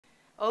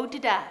Ode to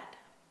Dad.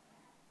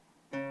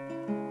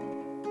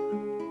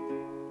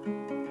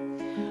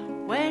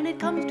 When it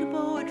comes to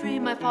poetry,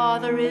 my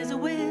father is a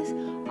whiz.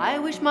 I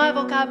wish my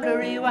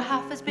vocabulary were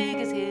half as big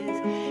as his.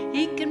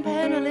 He can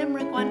pen a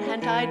lim'rick one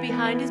hand tied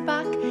behind his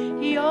back.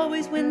 He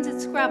always wins at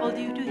Scrabble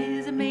due to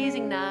his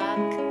amazing knack.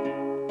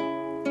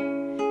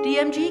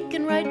 DMG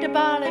can write a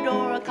ballad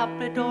or a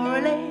couplet or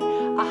a lay.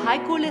 A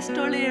haiku list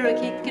or lyric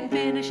he can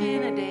finish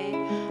in a day.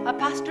 A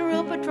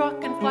pastoral,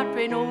 Petrarchan,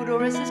 Quatrain, Ode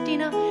or a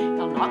sestina,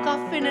 he'll knock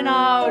off in an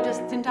hour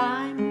just in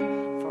time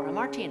for a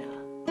martineh.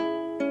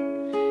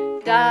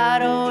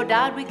 Dad, oh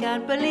Dad, we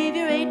can't believe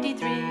you're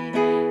 83.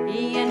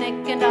 Me and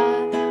Nic and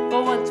I,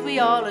 for once we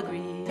all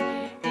agree.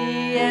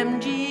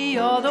 DMG,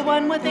 you're the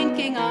one we're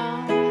thinking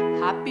of.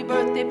 Happy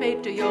birthday,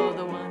 Peter, you're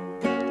the one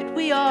that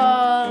we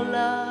all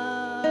love.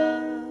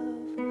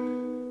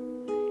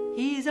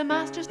 He's a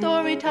master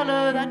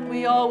storyteller that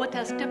we all would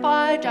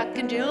testify. Jack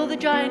and Jill, the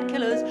giant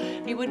killers,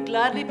 he would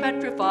gladly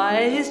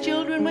petrify his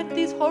children with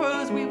these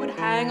horrors. We would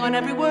hang on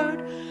every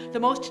word, the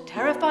most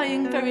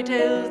terrifying fairy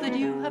tales that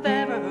you have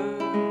ever heard.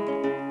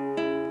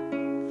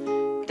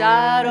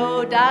 Dad,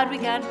 oh Dad, we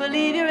can't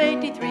believe you're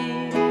 83.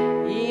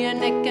 Me and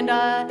Nic and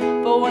I,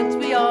 for once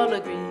we all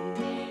agree.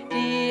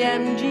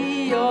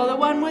 DMG, you're the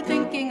one we're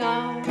thinking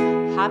of.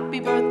 Happy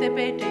birthday,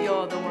 Peter,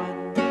 you're the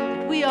one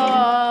that we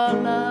all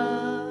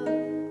love.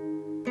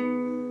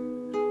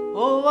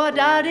 Oh, our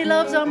daddy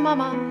loves our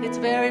mama, it's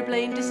very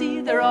plain to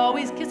see. They're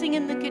always kissing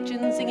in the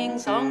kitchen, singing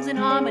songs in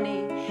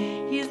harmony.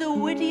 He's the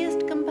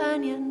wittiest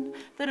companion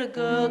that a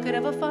girl could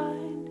ever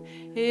find.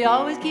 He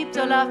always keeps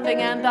her laughing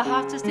and the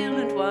hearts are still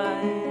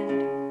entwined.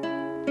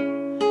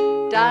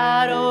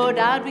 Dad, oh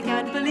Dad, we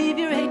can't believe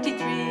you're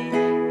 83.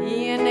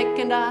 Me and Nic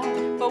and I,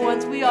 for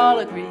once we all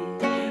agree.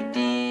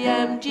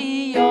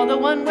 DMG, you're the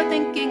one we're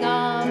thinking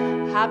of.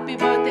 Happy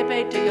birthday,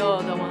 Peter,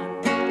 you're the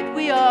one that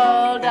we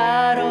all.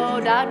 Dad, oh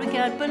Dad, we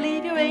can't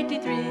believe you're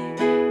 83.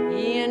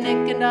 Me and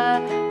Nic and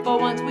I, for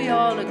once we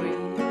all agree.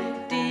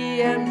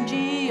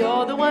 DMG,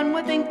 you're the one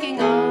we're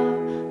thinking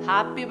of.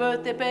 Happy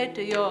birthday,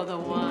 Peter, you're the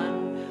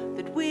one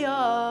that we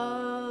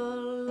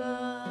all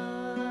love.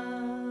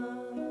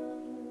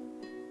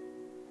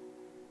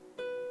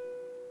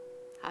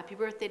 Happy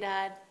birthday,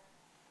 Dad,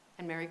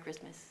 and Merry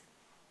Christmas.